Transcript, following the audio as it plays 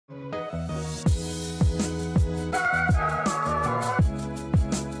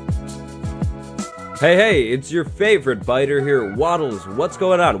Hey, it's your favorite biter here, Waddles. What's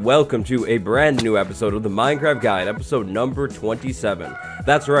going on? Welcome to a brand new episode of the Minecraft Guide, episode number 27.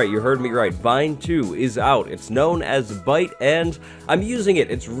 That's right, you heard me right. Vine 2 is out. It's known as Byte, and I'm using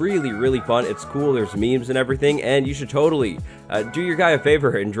it. It's really fun. It's cool. There's memes and everything, and you should totally do your guy a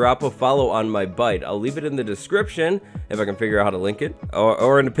favor and drop a follow on my Byte. I'll leave it in the description if I can figure out how to link it,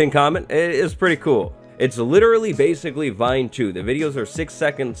 or in a pinned comment. It is pretty cool. It's literally basically Vine 2. The videos are 6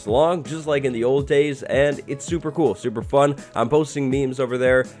 seconds long, just like in the old days, and it's super cool, super fun. I'm posting memes over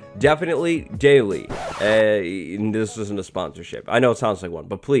there, definitely daily. This isn't a sponsorship. I know it sounds like one,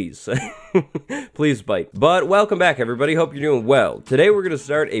 but please, please Byte. But welcome back, everybody. Hope you're doing well. Today, we're going to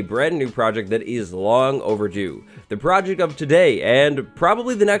start a brand new project that is long overdue. The project of today, and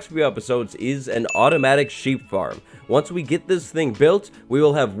probably the next few episodes, is an automatic sheep farm. Once we get this thing built, we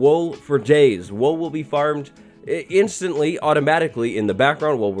will have wool for days. Wool will be farmed instantly, automatically in the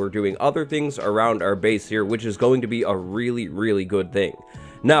background while we're doing other things around our base here, which is going to be a really good thing.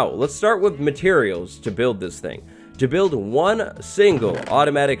 Now, let's start with materials to build this thing. To build one single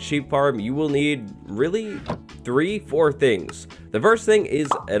automatic sheep farm, you will need really 3-4 things. The first thing is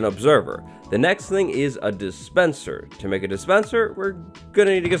an observer. The next thing is a dispenser. To make a dispenser, we're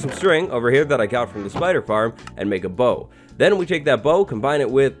gonna need to get some string over here that I got from the spider farm and make a bow. Then we take that bow, combine it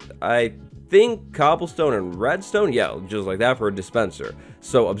with, I think, cobblestone and redstone? Yeah, just like that for a dispenser.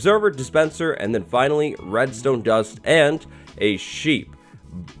 So observer, dispenser, and then finally redstone dust and a sheep.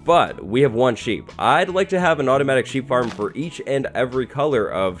 But we have one sheep. I'd like to have an automatic sheep farm for each and every color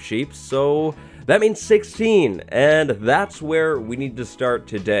of sheep, so that means 16, and that's where we need to start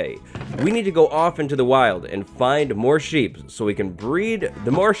today. We need to go off into the wild and find more sheep so we can breed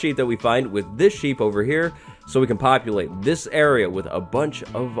the more sheep that we find with this sheep over here, so we can populate this area with a bunch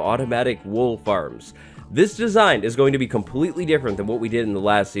of automatic wool farms. This design is going to be completely different than what we did in the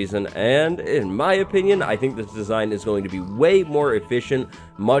last season, and in my opinion, I think this design is going to be way more efficient,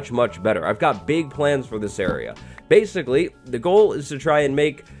 much better. I've got big plans for this area. Basically, the goal is to try and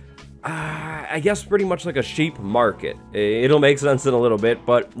make, I guess, pretty much like a sheep market. It'll make sense in a little bit,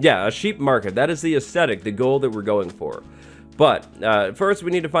 but yeah, a sheep market. That is the aesthetic, the goal that we're going for. But first,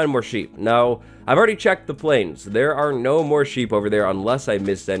 we need to find more sheep. Now, I've already checked the plains. There are no more sheep over there unless I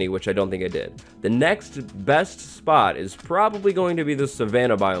missed any, which I don't think I did. The next best spot is probably going to be the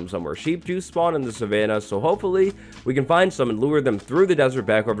savanna biome somewhere. Sheep do spawn in the savanna, so hopefully we can find some and lure them through the desert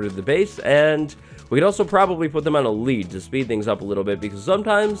back over to the base, and we can also probably put them on a lead to speed things up a little bit, because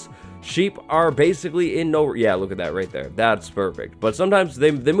sometimes sheep are basically in no... Yeah, look at that right there. That's perfect. But sometimes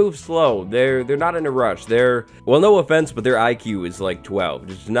they move slow. They're not in a rush. Well, no offense, but their IQ is like 12.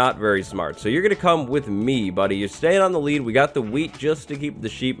 It's not very smart. So you're going to come with me, buddy. You're staying on the lead. We got the wheat just to keep the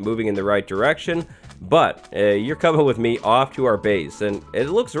sheep moving in the right direction. But you're coming with me off to our base. And it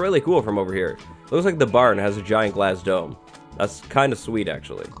looks really cool from over here. It looks like the barn has a giant glass dome. That's kind of sweet,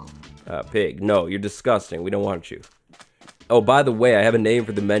 actually. Pig. No, you're disgusting. We don't want you. Oh, by the way, I have a name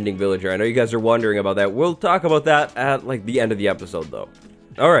for the mending villager. I know you guys are wondering about that. We'll talk about that at, like, the end of the episode, though.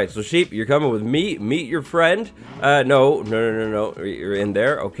 Alright, so sheep, you're coming with me. Meet your friend. No. You're in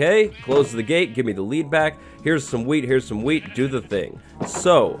there. Okay. Close the gate. Give me the lead back. Here's some wheat. Do the thing.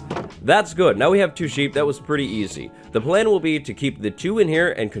 So, that's good. Now we have 2 sheep. That was pretty easy. The plan will be to keep the 2 in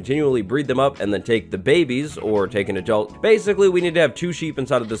here and continually breed them up and then take the babies or take an adult. Basically, we need to have 2 sheep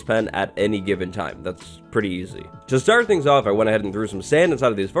inside of this pen at any given time. That's pretty easy. To start things off, I went ahead and threw some sand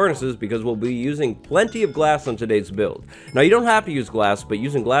inside of these furnaces because we'll be using plenty of glass on today's build. Now, you don't have to use glass, but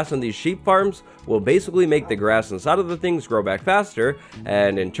using glass on these sheep farms will basically make the grass inside of the things grow back faster,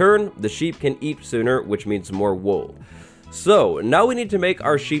 and in turn, the sheep can eat sooner, which means more wool. So, now we need to make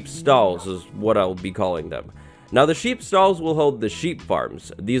our sheep stalls, is what I'll be calling them. Now, the sheep stalls will hold the sheep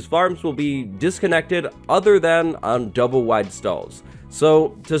farms. These farms will be disconnected other than on double wide stalls.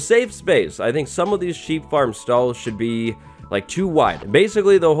 So, to save space, I think some of these sheep farm stalls should be like 2 wide.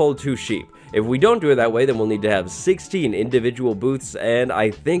 Basically, they'll hold 2 sheep. If we don't do it that way, then we'll need to have 16 individual booths, and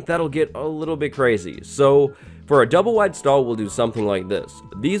I think that'll get a little bit crazy. So, for a double wide stall, we'll do something like this.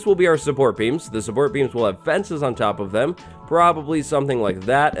 These will be our support beams. The support beams will have fences on top of them, probably something like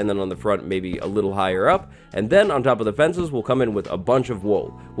that, and then on the front, maybe a little higher up. And then on top of the fences, we'll come in with a bunch of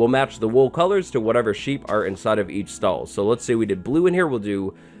wool. We'll match the wool colors to whatever sheep are inside of each stall. So let's say we did blue in here, we'll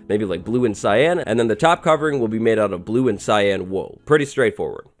do maybe like blue and cyan, and then the top covering will be made out of blue and cyan wool. Pretty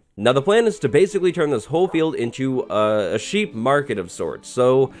straightforward. Now the plan is to basically turn this whole field into a sheep market of sorts.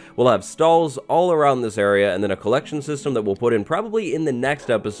 So we'll have stalls all around this area and then a collection system that we'll put in probably in the next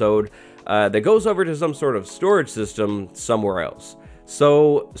episode that goes over to some sort of storage system somewhere else.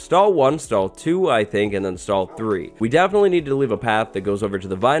 So stall 1, stall 2, I think, and then stall 3. We definitely need to leave a path that goes over to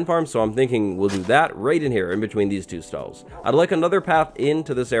the vine farm, so I'm thinking we'll do that right in here, in between these 2 stalls. I'd like another path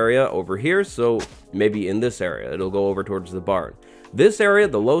into this area over here, so maybe in this area. It'll go over towards the barn. This area,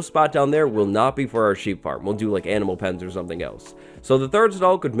 the low spot down there, will not be for our sheep farm. We'll do like animal pens or something else. So the 3rd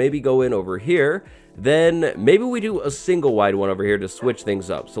stall could maybe go in over here. Then maybe we do a single wide one over here to switch things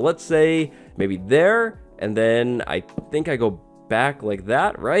up. So let's say maybe there, and then I think I go back like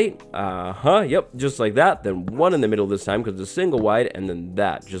that, right? Yep, just like that. Then one in the middle this time because it's a single wide, and then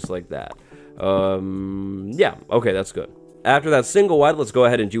that, just like that. Yeah, okay, that's good. After that single wide, let's go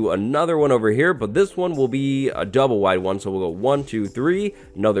ahead and do another one over here, but this one will be a double wide one, so we'll go 1, 2, 3,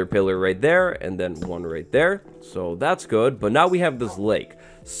 another pillar right there, and then one right there. So that's good, but now we have this lake.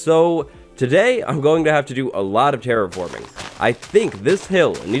 So today, I'm going to have to do a lot of terraforming. I think this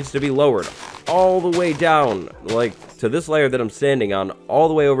hill needs to be lowered all the way down, like to this layer that I'm standing on, all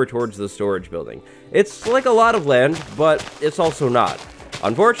the way over towards the storage building. It's like a lot of land, but it's also not.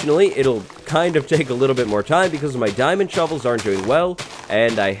 Unfortunately, it'll kind of take a little bit more time because my diamond shovels aren't doing well,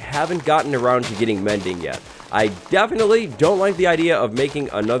 and I haven't gotten around to getting mending yet. I definitely don't like the idea of making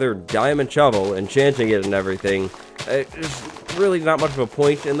another diamond shovel, enchanting it and everything. There's really not much of a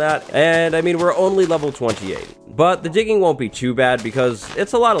point in that, and I mean, we're only level 28. But the digging won't be too bad because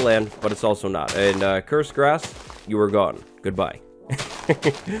it's a lot of land, but it's also not. And cursed grass, you are gone. Goodbye.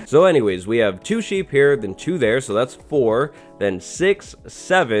 So anyways, we have 2 sheep here, then 2 there, so that's 4, then 6,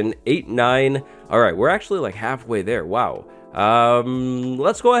 7, 8, 9. All right, we're actually like halfway there. Wow.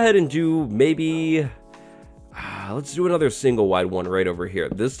 Let's go ahead and do maybe let's do another single wide one right over here.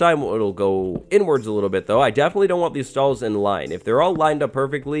 This time it'll go inwards a little bit though. I definitely don't want these stalls in line. If they're all lined up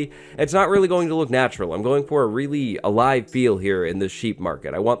perfectly, it's not really going to look natural. I'm going for a really alive feel here in this sheep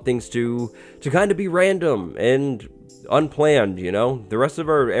market. I want things to kind of be random and unplanned, you know? The rest of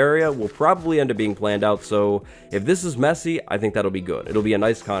our area will probably end up being planned out, so if this is messy, I think that'll be good. It'll be a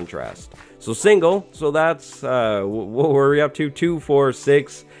nice contrast. So single, so that's, what were we up to? 2, 4,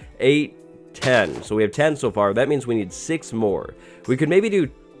 6, 8, 10. So we have 10 so far. That means we need 6 more. We could maybe do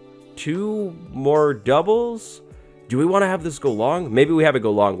 2 more doubles. Do we want to have this go long? Maybe we have it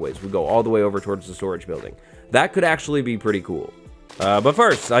go long ways. We go all the way over towards the storage building. That could actually be pretty cool. But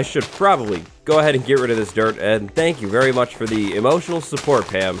first, I should probably go ahead and get rid of this dirt, and thank you very much for the emotional support,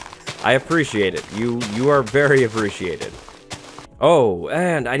 Pam. I appreciate it. You are very appreciated. Oh,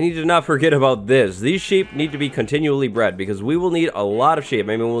 and I need to not forget about this. These sheep need to be continually bred because we will need a lot of sheep.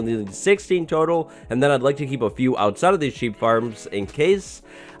 I mean, we'll need 16 total, and then I'd like to keep a few outside of these sheep farms in case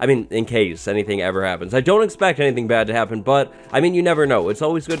anything ever happens. I don't expect anything bad to happen, but I mean, you never know. It's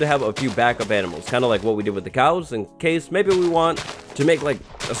always good to have a few backup animals, kind of like what we did with the cows, in case maybe we want to make like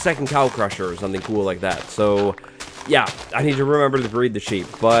a second cow crusher or something cool like that. So yeah, I need to remember to breed the sheep,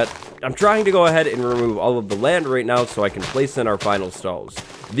 but I'm trying to go ahead and remove all of the land right now so I can place in our final stalls.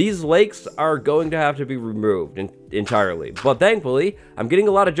 These lakes are going to have to be removed entirely, but thankfully, I'm getting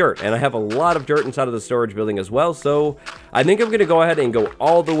a lot of dirt, and I have a lot of dirt inside of the storage building as well, so I think I'm going to go ahead and go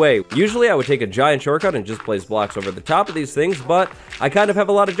all the way. Usually, I would take a giant shortcut and just place blocks over the top of these things, but I kind of have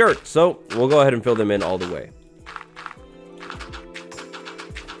a lot of dirt, so we'll go ahead and fill them in all the way.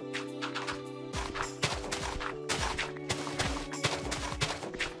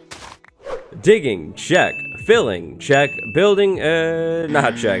 Digging, check. Filling, check. Building,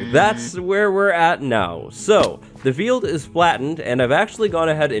 not check. That's where we're at now. So, the field is flattened, and I've actually gone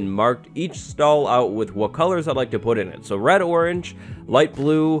ahead and marked each stall out with what colors I'd like to put in it. So, red, orange, light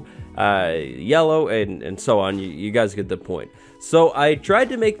blue, yellow, and so on. You guys get the point. So, I tried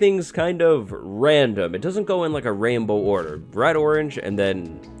to make things kind of random. It doesn't go in like a rainbow order. Red, orange, and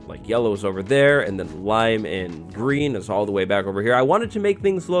then like yellow's over there, and then lime and green is all the way back over here. I wanted to make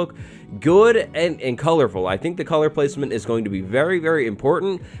things look good and colorful. I think the color placement is going to be very, very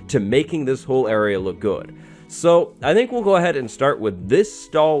important to making this whole area look good. So I think we'll go ahead and start with this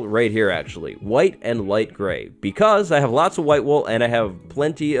stall right here, actually, white and light gray, because I have lots of white wool and I have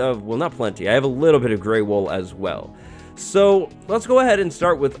plenty of, well, not plenty, I have a little bit of gray wool as well. So let's go ahead and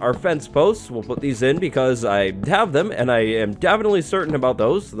start with our fence posts. We'll put these in because I have them and I am definitely certain about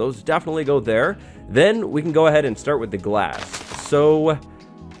those. Those definitely go there. Then we can go ahead and start with the glass. So,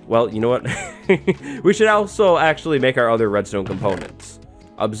 well, you know what? We should also actually make our other redstone components.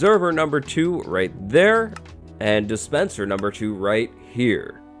 Observer number 2 right there, and dispenser number 2 right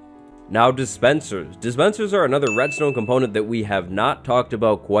here. Now, dispensers. Dispensers are another redstone component that we have not talked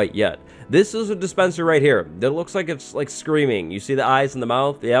about quite yet. This is a dispenser right here that looks like it's like screaming. You see the eyes and the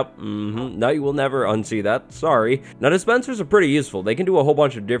mouth? Yep. No, you will never unsee that. Sorry. Now, dispensers are pretty useful. They can do a whole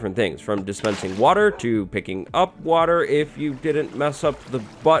bunch of different things, from dispensing water to picking up water if you didn't mess up the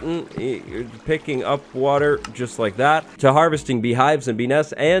button. Picking up water just like that, to harvesting beehives and bee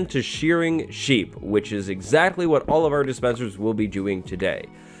nests, and to shearing sheep, which is exactly what all of our dispensers will be doing today.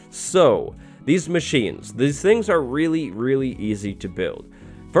 So, these machines, these things are really, really easy to build.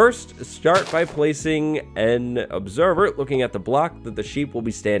 First, start by placing an observer looking at the block that the sheep will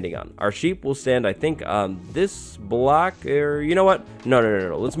be standing on. Our sheep will stand, I think, on this block, or you know what? No.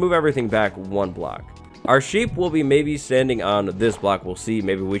 Let's move everything back one block. Our sheep will be maybe standing on this block. We'll see,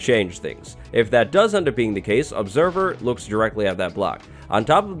 maybe we change things. If that does end up being the case, observer looks directly at that block. On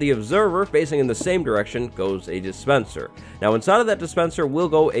top of the observer, facing in the same direction, goes a dispenser. Now, inside of that dispenser will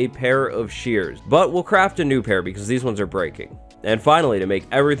go a pair of shears, but we'll craft a new pair because these ones are breaking. And finally, to make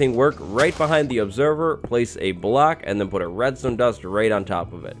everything work, right behind the observer, place a block and then put a redstone dust right on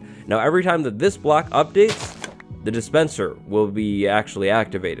top of it. Now, every time that this block updates, the dispenser will be actually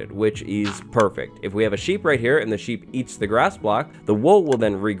activated, which is perfect. If we have a sheep right here and the sheep eats the grass block, the wool will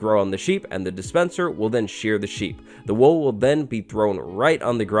then regrow on the sheep and the dispenser will then shear the sheep. The wool will then be thrown right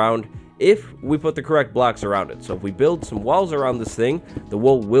on the ground if we put the correct blocks around it. So if we build some walls around this thing, the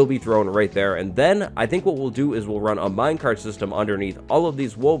wool will be thrown right there. And then I think what we'll do is we'll run a minecart system underneath all of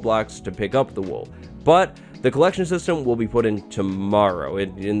these wool blocks to pick up the wool. But the collection system will be put in tomorrow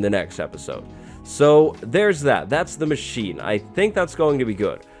in the next episode. So there's that. That's the machine. I think that's going to be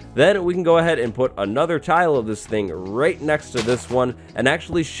good. Then we can go ahead and put another tile of this thing right next to this one and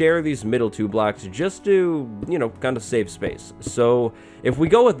actually share these middle two blocks just to, you know, kind of save space. So if we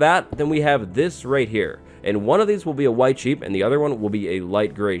go with that, then we have this right here. And one of these will be a white sheep and the other one will be a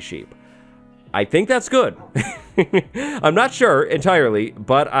light gray sheep. I think that's good. I'm not sure entirely,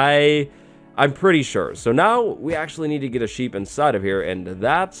 but I'm pretty sure. So now we actually need to get a sheep inside of here, and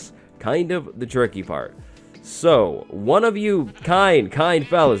that's kind of the tricky part. So one of you kind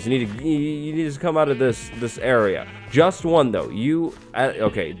fellas, you need to come out of this area. Just one though.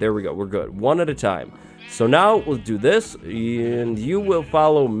 Okay, there we go. We're good. One at a time. So now we'll do this, and you will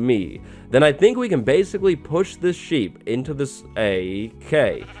follow me. Then I think we can basically push this sheep into this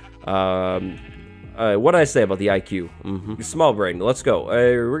AK. What did I say about the IQ? Small brain. Let's go.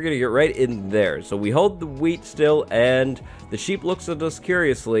 We're gonna get right in there. So we hold the wheat still, and the sheep looks at us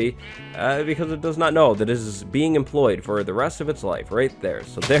curiously because it does not know that it is being employed for the rest of its life. Right there.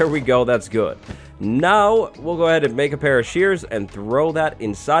 So there we go. That's good. Now we'll go ahead and make a pair of shears and throw that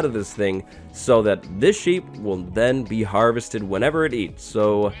inside of this thing so that this sheep will then be harvested whenever it eats.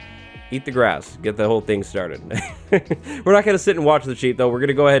 So eat the grass. Get the whole thing started. We're not going to sit and watch the sheep, though. We're going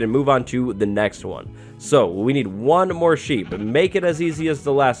to go ahead and move on to the next one. So, we need one more sheep. Make it as easy as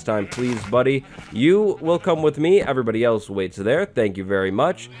the last time, please, buddy. You will come with me. Everybody else waits there. Thank you very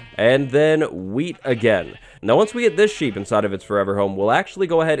much. And then wheat again. Now, once we get this sheep inside of its forever home, we'll actually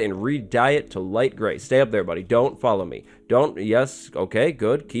go ahead and re-dye it to light gray. Stay up there, buddy. Don't follow me. Don't. Yes. Okay,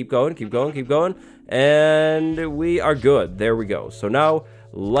 good. Keep going, keep going, keep going. And we are good. There we go. So now,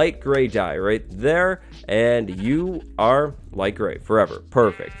 light gray dye right there, and you are light gray forever.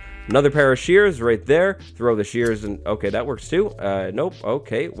 Perfect. Another pair of shears right there. Throw the shears in. Okay, that works too. Nope.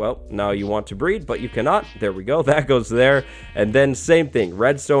 Okay, well, now you want to breed, but you cannot. There we go. That goes there. And then same thing,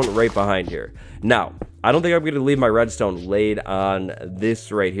 redstone right behind here. Now, I don't think I'm going to leave my redstone laid on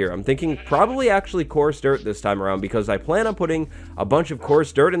this right here. I'm thinking probably actually coarse dirt this time around, because I plan on putting a bunch of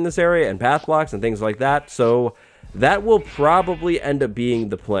coarse dirt in this area and path blocks and things like that. So that will probably end up being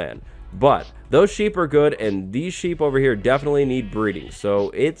the plan. But those sheep are good, and these sheep over here definitely need breeding. So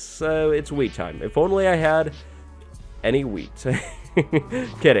it's wheat time. If only I had any wheat.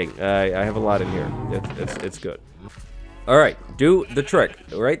 Kidding. I have a lot in here. It's good. All right, do the trick.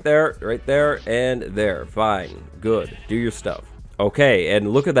 Right there, and there. Fine. Good. Do your stuff. Okay,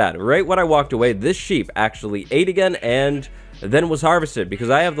 and look at that. Right when I walked away, this sheep actually ate again and then was harvested, because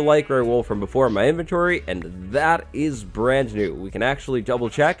I have the light gray wool from before in my inventory, and that is brand new. We can actually double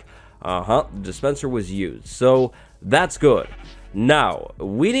check. The dispenser was used, so that's good. Now,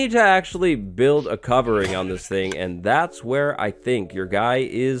 we need to actually build a covering on this thing, and that's where I think your guy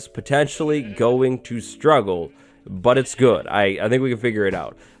is potentially going to struggle, but it's good. I think we can figure it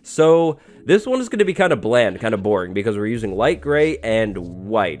out. So this one is going to be kind of bland, kind of boring, because we're using light gray and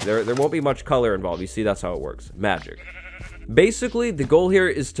white. There won't be much color involved. You see, that's how it works. Magic. Basically, the goal here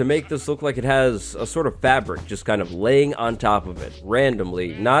is to make this look like it has a sort of fabric just kind of laying on top of it,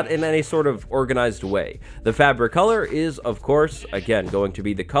 randomly, not in any sort of organized way. The fabric color is, of course, again, going to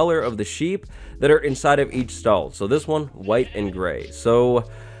be the color of the sheep that are inside of each stall. So this one, white and gray. So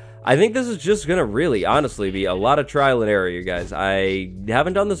I think this is just gonna really, honestly, be a lot of trial and error, you guys. I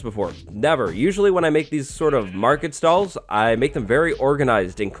haven't done this before. Never. Usually when I make these sort of market stalls, I make them very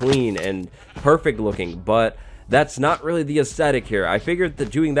organized and clean and perfect looking, but that's not really the aesthetic here. I figured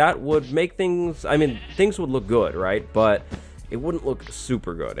that doing that would make things, I mean, things would look good, right? But it wouldn't look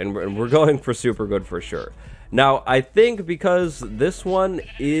super good, and we're going for super good for sure. Now, I think because this one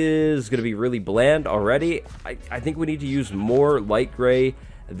is going to be really bland already, I think we need to use more light gray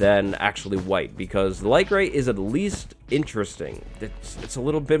than actually white, because the light gray is at least interesting. It's a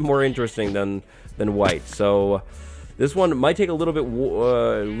little bit more interesting than white, so this one might take a little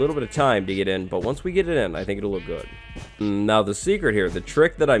bit of time to get in, but once we get it in, I think it'll look good. Now, the secret here, the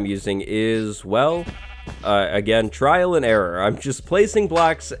trick that I'm using is, well, again, trial and error. I'm just placing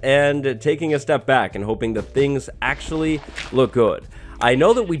blocks and taking a step back and hoping that things actually look good. I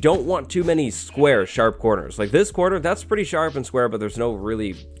know that we don't want too many square, sharp corners. Like this corner, that's pretty sharp and square, but there's no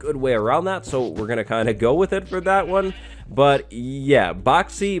really good way around that, so we're going to kind of go with it for that one. But yeah,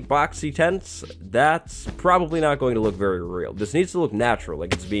 boxy tents, that's probably not going to look very real. This needs to look natural,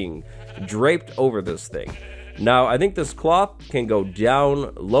 like it's being draped over this thing. Now, I think this cloth can go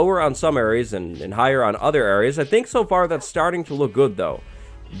down lower on some areas and higher on other areas. I think so far that's starting to look good, though.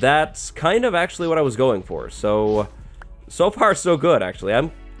 That's kind of actually what I was going for, so far so good, actually.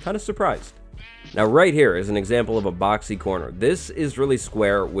 I'm kind of surprised. Now, right here is an example of a boxy corner. This is really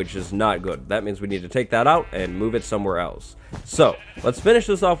square, which is not good. That means we need to take that out and move it somewhere else. So, let's finish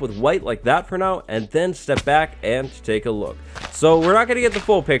this off with white like that for now, and then step back and take a look. So, we're not going to get the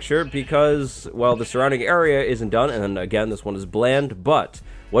full picture because, well, the surrounding area isn't done, and again, this one is bland, but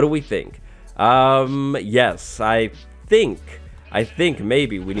what do we think? Yes, I think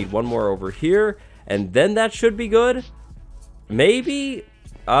maybe we need one more over here, and then that should be good. Maybe?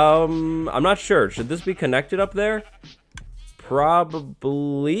 I'm not sure. Should this be connected up there?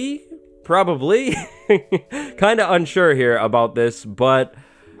 Probably? Kind of unsure here about this, but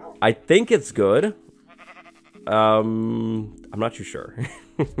I think it's good. I'm not too sure.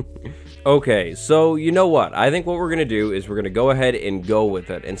 Okay, so you know what? I think what we're going to do is we're going to go ahead and go with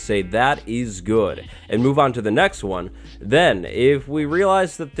it and say that is good and move on to the next one. Then, if we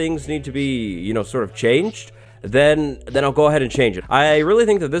realize that things need to be, you know, sort of changed, then I'll go ahead and change it. I really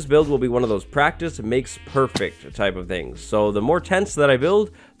think that this build will be one of those practice makes perfect type of things. So the more tents that I build,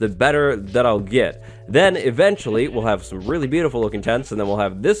 the better that I'll get. Then eventually we'll have some really beautiful looking tents, and then we'll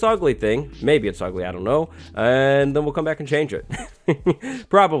have this ugly thing. Maybe it's ugly, I don't know. And then we'll come back and change it.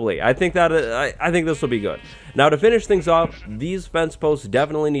 Probably. I think this will be good. Now, to finish things off, these fence posts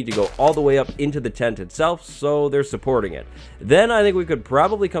definitely need to go all the way up into the tent itself, so they're supporting it. Then I think we could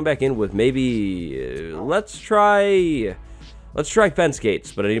probably come back in with maybe let's try fence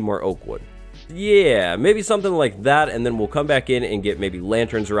gates, but I need more oak wood. Yeah, maybe something like that, and then we'll come back in and get maybe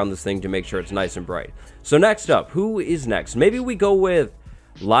lanterns around this thing to make sure it's nice and bright. So next up, who is next? Maybe we go with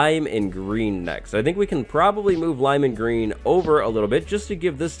lime and green next. I think we can probably move lime and green over a little bit just to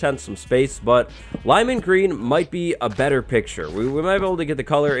give this tent some space, but lime and green might be a better picture. We might be able to get the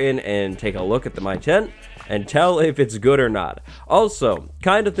color in and take a look at my tent and tell if it's good or not. Also,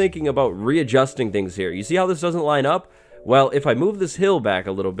 kind of thinking about readjusting things here. You see how this doesn't line up? Well, if I move this hill back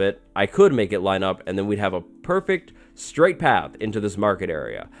a little bit, I could make it line up, and then we'd have a perfect straight path into this market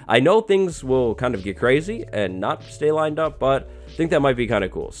area. I know things will kind of get crazy and not stay lined up, but I think that might be kind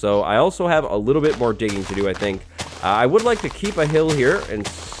of cool. So I also have a little bit more digging to do, I think. I would like to keep a hill here in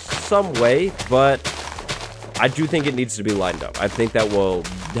some way, but I do think it needs to be lined up. I think that will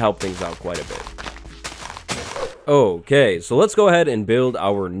help things out quite a bit. Okay, so let's go ahead and build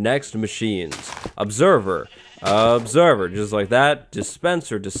our next machines. Observer, just like that.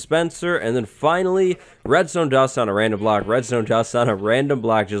 Dispenser, and then finally, redstone dust on a random block, redstone dust on a random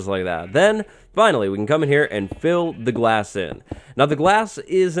block, just like that. Then, finally, we can come in here and fill the glass in. Now, the glass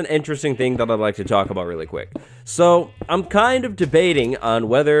is an interesting thing that I'd like to talk about really quick. So, I'm kind of debating on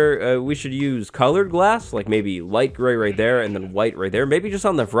whether we should use colored glass, like maybe light gray right there and then white right there, maybe just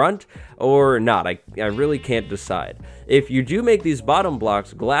on the front, or not. I really can't decide. If you do make these bottom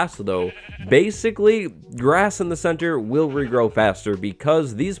blocks glass, though, basically, grass in the center will regrow faster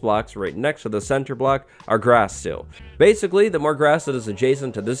because these blocks right next to the center block are grass still. Basically, the more grass that is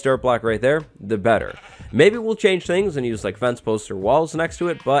adjacent to this dirt block right there, the better. Maybe we'll change things and use like fence posts or walls next to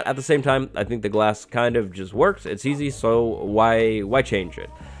it, but at the same time, I think the glass kind of just works. It's easy, so why change it?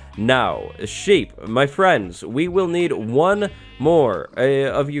 Now, sheep, my friends, we will need one more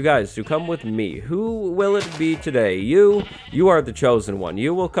of you guys to come with me. Who will it be today? You are the chosen one.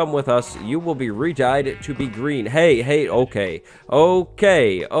 You will come with us. You will be re-dyed to be green. Hey,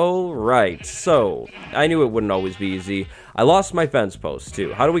 okay, all right. So, I knew it wouldn't always be easy. I lost my fence post,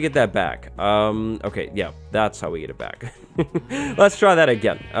 too. How do we get that back? Okay, yeah, that's how we get it back. Let's try that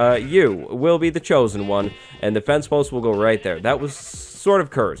again. You will be the chosen one, and the fence post will go right there. That was sort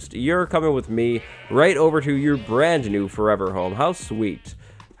of cursed. You're coming with me right over to your brand new forever home. How sweet.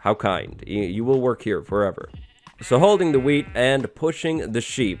 How kind. You will work here forever. So holding the wheat and pushing the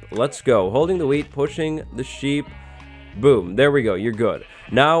sheep. Let's go. Holding the wheat, pushing the sheep. Boom. There we go. You're good.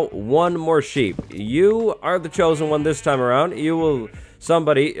 Now, one more sheep. You are the chosen one this time around. You will...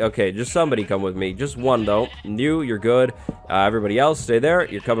 Somebody, okay, just somebody come with me. Just one, though. You're good. Everybody else, stay there.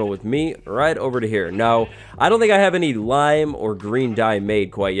 You're coming with me right over to here. Now, I don't think I have any lime or green dye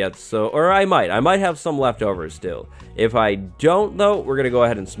made quite yet, so... Or I might have some left over still. If I don't, though, we're going to go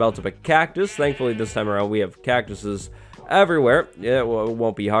ahead and smelt up a cactus. Thankfully, this time around, we have cactuses everywhere. Yeah, well, it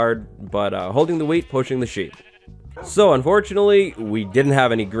won't be hard, but holding the wheat, pushing the sheep. So, unfortunately, we didn't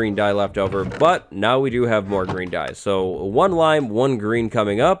have any green dye left over, but now we do have more green dye. So, one lime, one green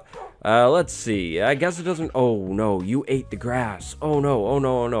coming up. Let's see. I guess it doesn't... Oh, no, you ate the grass. Oh,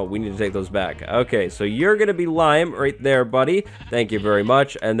 no. We need to take those back. Okay, so you're going to be lime right there, buddy. Thank you very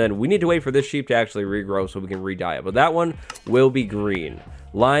much. And then we need to wait for this sheep to actually regrow so we can re-dye it. But that one will be green.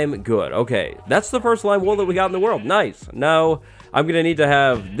 Lime, good. Okay, that's the first lime wool that we got in the world. Nice. Now... I'm going to need to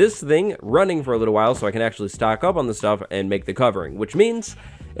have this thing running for a little while so I can actually stock up on the stuff and make the covering, which means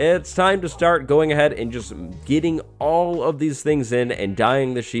it's time to start going ahead and just getting all of these things in and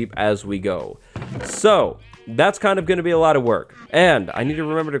dyeing the sheep as we go. So, that's kind of going to be a lot of work. And I need to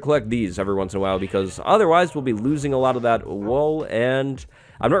remember to collect these every once in a while because otherwise we'll be losing a lot of that wool, and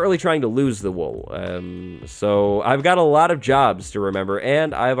I'm not really trying to lose the wool. So I've got a lot of jobs to remember,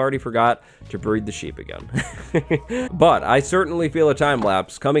 and I've already forgot to breed the sheep again. But I certainly feel a time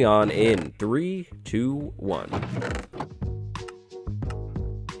lapse coming on in 3, 2, 1.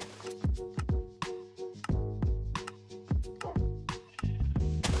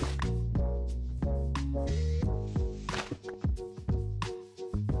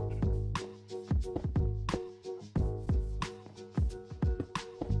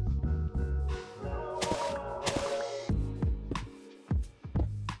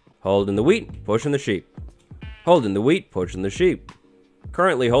 Holding the wheat, pushing the sheep. Holding the wheat, pushing the sheep.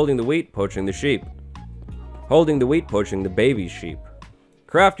 Currently holding the wheat, pushing the sheep. Holding the wheat, pushing the baby sheep.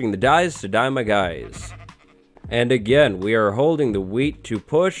 Crafting the dyes to dye my guys. And again, we are holding the wheat to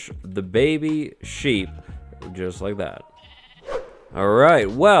push the baby sheep, just like that. Alright,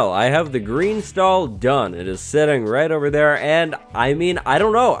 well, I have the green stall done. It is sitting right over there, and I mean, I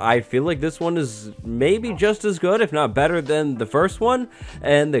don't know. I feel like this one is maybe just as good, if not better than the first one,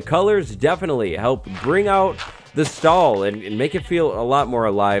 and the colors definitely help bring out the stall and make it feel a lot more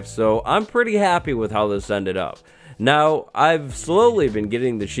alive, so I'm pretty happy with how this ended up. Now, I've slowly been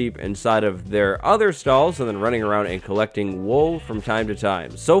getting the sheep inside of their other stalls and then running around and collecting wool from time to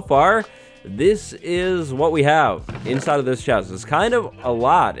time. So far, this is what we have inside of this chest. It's kind of a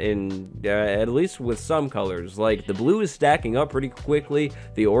lot, in at least with some colors. Like, the blue is stacking up pretty quickly,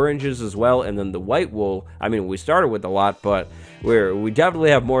 the oranges as well, and then the white wool. I mean, we started with a lot, but we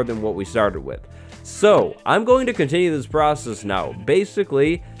definitely have more than what we started with. So, I'm going to continue this process now.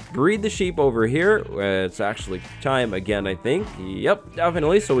 Basically, breed the sheep over here. It's actually time again, I think. Yep,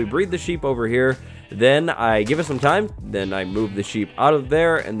 definitely. So, we breed the sheep over here. Then I give it some time, then I move the sheep out of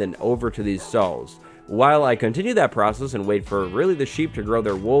there and then over to these stalls. While I continue that process and wait for really the sheep to grow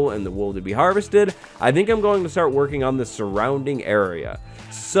their wool and the wool to be harvested, I think I'm going to start working on the surrounding area.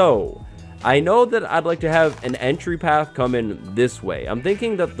 So, I know that I'd like to have an entry path come in this way. I'm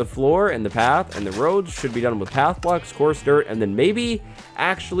thinking that the floor and the path and the roads should be done with path blocks, coarse dirt, and then maybe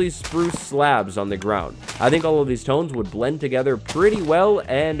actually spruce slabs on the ground. I think all of these tones would blend together pretty well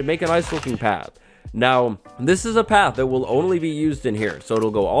and make a nice looking path. Now, this is a path that will only be used in here, so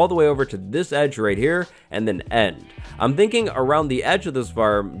it'll go all the way over to this edge right here, and then end. I'm thinking around the edge of this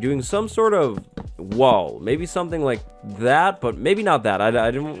farm, doing some sort of wall, maybe something like that, but maybe not that.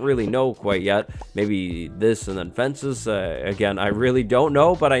 I don't really know quite yet. Maybe this and then fences. Again, I really don't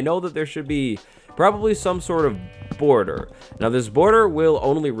know, but I know that there should be probably some sort of border. Now, this border will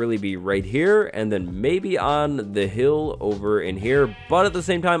only really be right here and then maybe on the hill over in here, but at the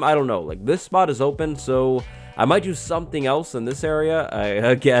same time, I don't know. Like, this spot is open, so I might do something else in this area.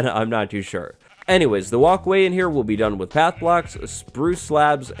 Again, I'm not too sure. Anyways, the walkway in here will be done with path blocks, spruce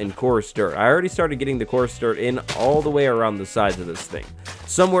slabs, and coarse dirt. I already started getting the coarse dirt in all the way around the sides of this thing.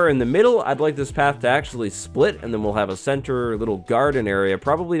 Somewhere in the middle, I'd like this path to actually split, and then we'll have a center little garden area,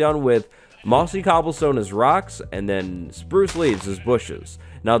 probably done with mossy cobblestone as rocks, and then spruce leaves as bushes.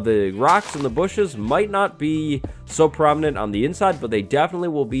 Now, the rocks and the bushes might not be so prominent on the inside, but they definitely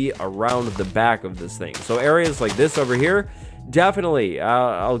will be around the back of this thing. So areas like this over here, definitely,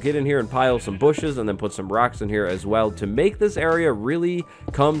 I'll get in here and pile some bushes and then put some rocks in here as well to make this area really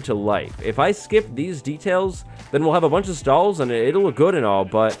come to life. If I skip these details, then we'll have a bunch of stalls and it'll look good and all,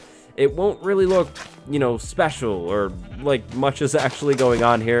 but it won't really look, you know, special or like much is actually going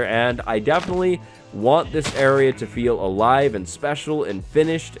on here. And I definitely want this area to feel alive and special and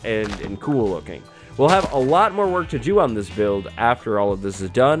finished and cool looking. We'll have a lot more work to do on this build after all of this is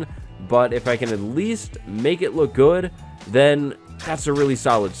done, but if I can at least make it look good, then that's a really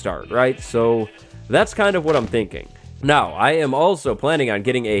solid start, right? So that's kind of what I'm thinking. Now, I am also planning on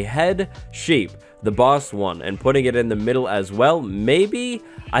getting a head sheep, the boss one, and putting it in the middle as well. Maybe,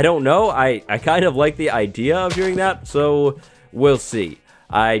 I don't know. I kind of like the idea of doing that, so we'll see.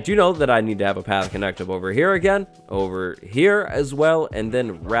 I do know that I need to have a path connect up over here again, over here as well, and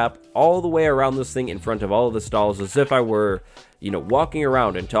then wrap all the way around this thing in front of all of the stalls as if I were, you know, walking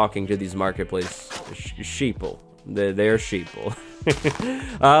around and talking to these marketplace sheeple. They're sheeple.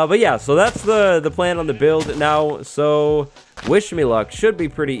 But yeah, so that's the plan on the build now. So wish me luck. Should be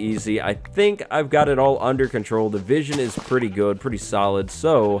pretty easy. I think I've got it all under control. The vision is pretty good, pretty solid.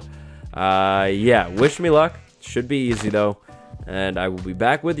 So yeah, wish me luck. Should be easy though. And I will be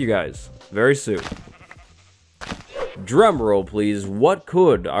back with you guys very soon. Drum roll, please. What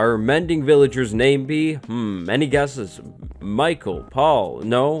could our mending villager's name be? Any guesses? Michael, Paul?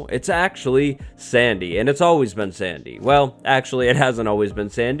 No, it's actually Sandy, and it's always been Sandy. Well, actually, it hasn't always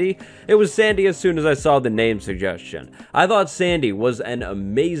been Sandy. It was Sandy as soon as I saw the name suggestion. I thought Sandy was an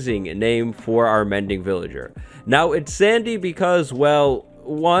amazing name for our mending villager. Now, it's Sandy because, well,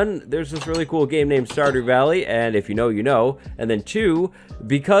 one, there's this really cool game named Stardew Valley, and if you know, you know. And then two,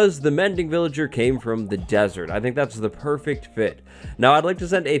 because the mending villager came from the desert. I think that's the perfect fit. Now, I'd like to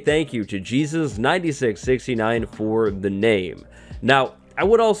send a thank you to Jesus9669 for the name. Now, I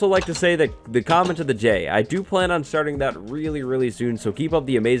would also like to say that the comment of the day, I do plan on starting that really soon, so keep up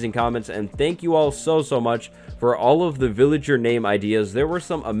the amazing comments, and thank you all so much for all of the villager name ideas. There were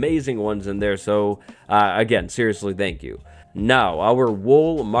some amazing ones in there, so again, seriously, thank you. Now, our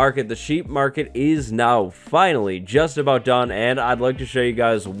wool market, the sheep market, is now finally just about done, and I'd like to show you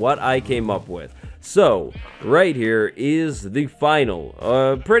guys what I came up with. So, right here is the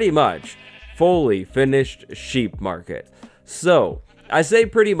final, pretty much, fully finished sheep market. So, I say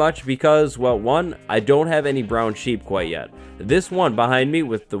pretty much because, well, one, I don't have any brown sheep quite yet. This one behind me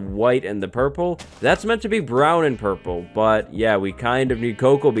with the white and the purple, that's meant to be brown and purple, but yeah, we kind of need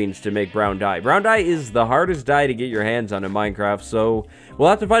cocoa beans to make brown dye. Brown dye is the hardest dye to get your hands on in Minecraft, so we'll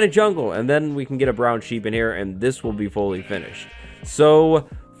have to find a jungle, and then we can get a brown sheep in here, and this will be fully finished. So,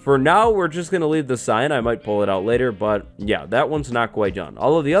 for now, we're just going to leave the sign. I might pull it out later, but yeah, that one's not quite done.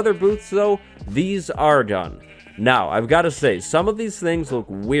 All of the other booths, though, these are done. Now, I've got to say, some of these things look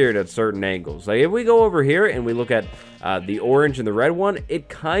weird at certain angles. Like, if we go over here and we look at the orange and the red one, it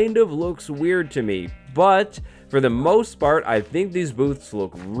kind of looks weird to me. But, for the most part, I think these booths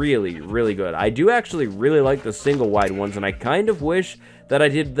look really good. I do actually really like the single wide ones, and I kind of wish that I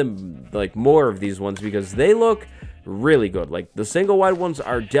did them, like, more of these ones, because they look really good. Like, the single wide ones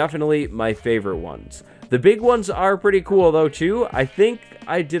are definitely my favorite ones. The big ones are pretty cool though too. I think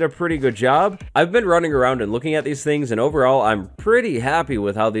I did a pretty good job. I've been running around and looking at these things, and overall I'm pretty happy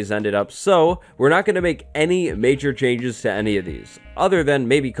with how these ended up. So we're not going to make any major changes to any of these, other than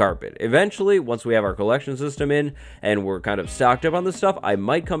maybe carpet. Eventually, once we have our collection system in and we're kind of stocked up on this stuff, I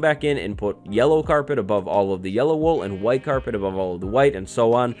might come back in and put yellow carpet above all of the yellow wool and white carpet above all of the white, and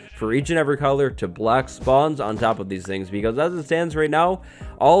so on for each and every color to black spawns on top of these things, because as it stands right now,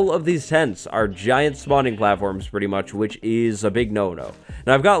 all of these tents are giant spawning platforms pretty much, which is a big no-no.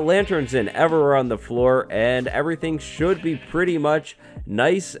 Now, I've got lanterns in everywhere on the floor, and everything should be pretty much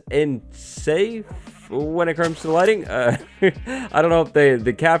nice and safe when it comes to the lighting. I don't know if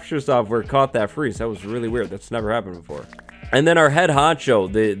the capture software caught that freeze. That was really weird. That's never happened before. And then our head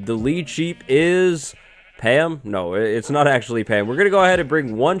honcho, the lead sheep is Pam? No, it's not actually Pam. We're going to go ahead and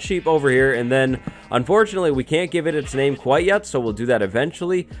bring one sheep over here, and then, unfortunately, we can't give it its name quite yet, so we'll do that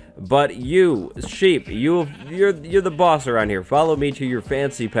eventually. But you, sheep, you're the boss around here. Follow me to your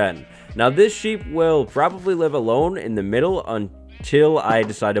fancy pen. Now, this sheep will probably live alone in the middle until I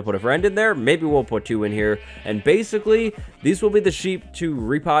decide to put a friend in there. Maybe we'll put two in here, and basically, these will be the sheep to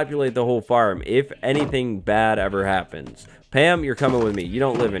repopulate the whole farm if anything bad ever happens. Pam, you're coming with me. You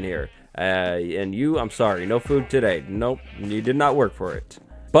don't live in here. And you, I'm sorry, no food today. Nope, you did not work for it.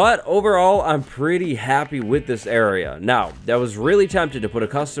 But overall, I'm pretty happy with this area. Now, I was really tempted to put a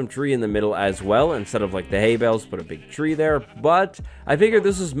custom tree in the middle as well, instead of like the hay bales, put a big tree there. But I figured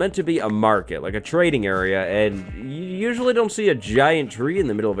this is meant to be a market, like a trading area, and you usually don't see a giant tree in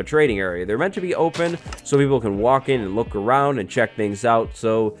the middle of a trading area. They're meant to be open so people can walk in and look around and check things out.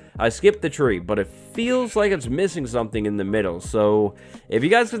 So I skipped the tree, but it feels like it's missing something in the middle. So if you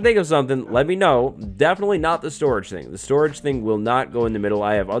guys can think of something, let me know. Definitely not the storage thing. The storage thing will not go in the middle.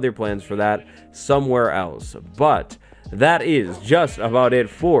 I have other plans for that somewhere else. But that is just about it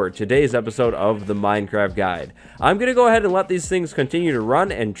for today's episode of the Minecraft Guide. I'm going to go ahead and let these things continue to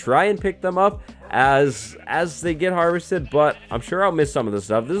run and try and pick them up as they get harvested, but I'm sure I'll miss some of the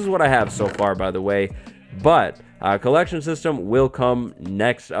stuff. This is what I have so far, by the way. But collection system will come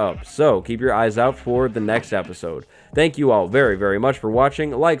next up, so keep your eyes out for the next episode. Thank you all very, very much for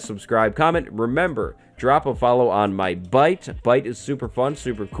watching. Like, subscribe, comment. Remember, drop a follow on my Bite. Bite is super fun,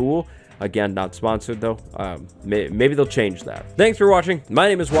 super cool. Again, not sponsored though. Maybe they'll change that. Thanks for watching. My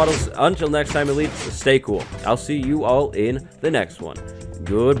name is Waddles. Until next time, elites, stay cool. I'll see you all in the next one.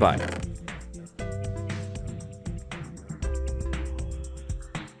 Goodbye.